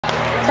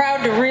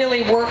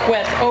actually work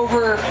with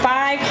over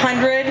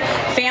 500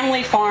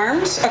 family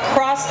farms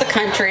across the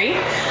country.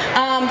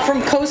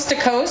 From coast to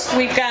coast,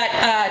 we've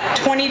got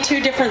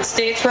 22 different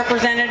states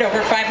represented,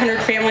 over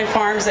 500 family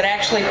farms that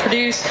actually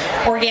produce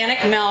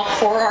organic milk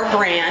for our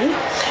brand.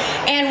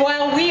 And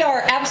while we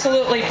are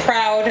absolutely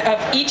proud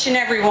of each and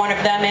every one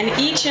of them, and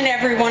each and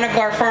every one of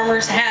our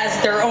farmers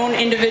has their own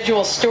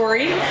individual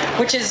story,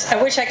 which is,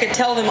 I wish I could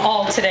tell them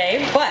all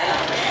today, but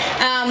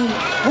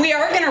we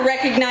are going to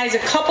recognize a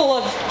couple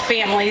of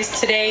families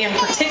today in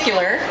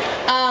particular.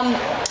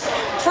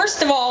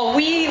 First of all,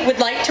 we would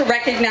like to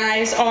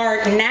recognize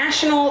our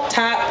National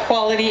Top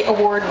Quality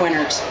Award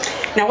winners.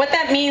 Now what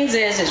that means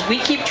is we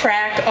keep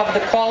track of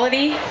the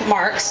quality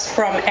marks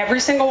from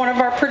every single one of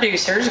our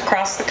producers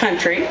across the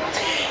country,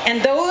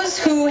 and those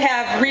who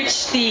have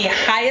reached the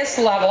highest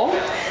level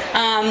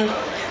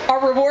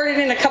are rewarded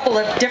in a couple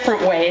of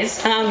different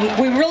ways.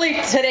 We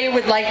really today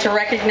would like to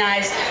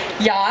recognize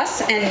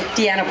Yas and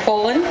Deanna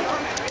Poland.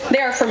 They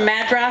are from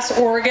Madras,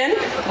 Oregon.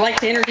 I'd like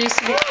to introduce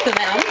you to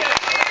them.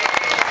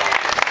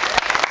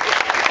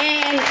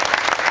 And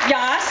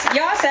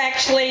Yas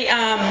actually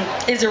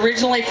is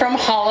originally from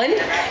Holland,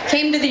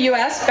 came to the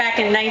U.S. back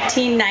in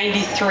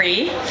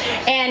 1993,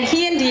 and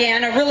he and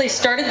Deanna really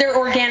started their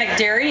organic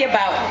dairy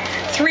about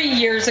 3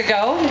 years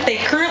ago. They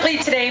currently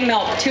today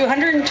milk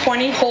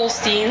 220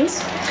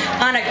 Holsteins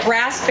on a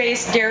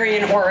grass-based dairy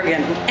in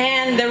Oregon.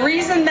 And the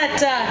reason that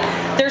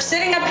they're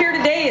sitting up here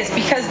today is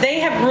because they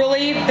have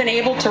really been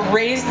able to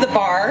raise the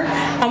bar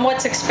on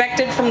what's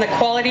expected from the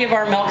quality of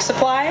our milk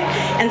supply.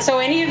 And so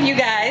any of you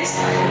guys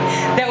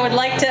that would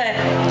like to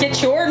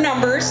get your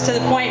numbers to the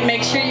point,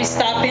 make sure you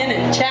stop in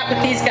and chat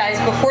with these guys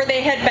before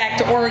they head back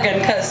to Oregon,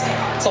 because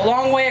it's a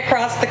long way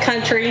across the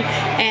country,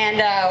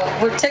 and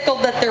we're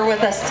tickled that they're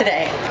with us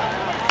today.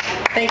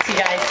 Thanks, you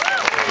guys.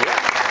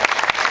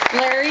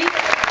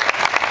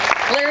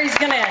 Larry's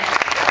gonna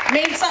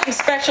made something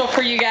special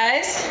for you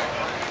guys.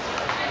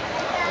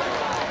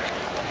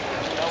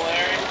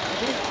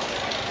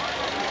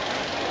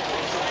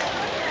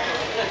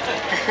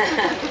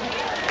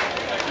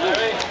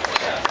 Larry.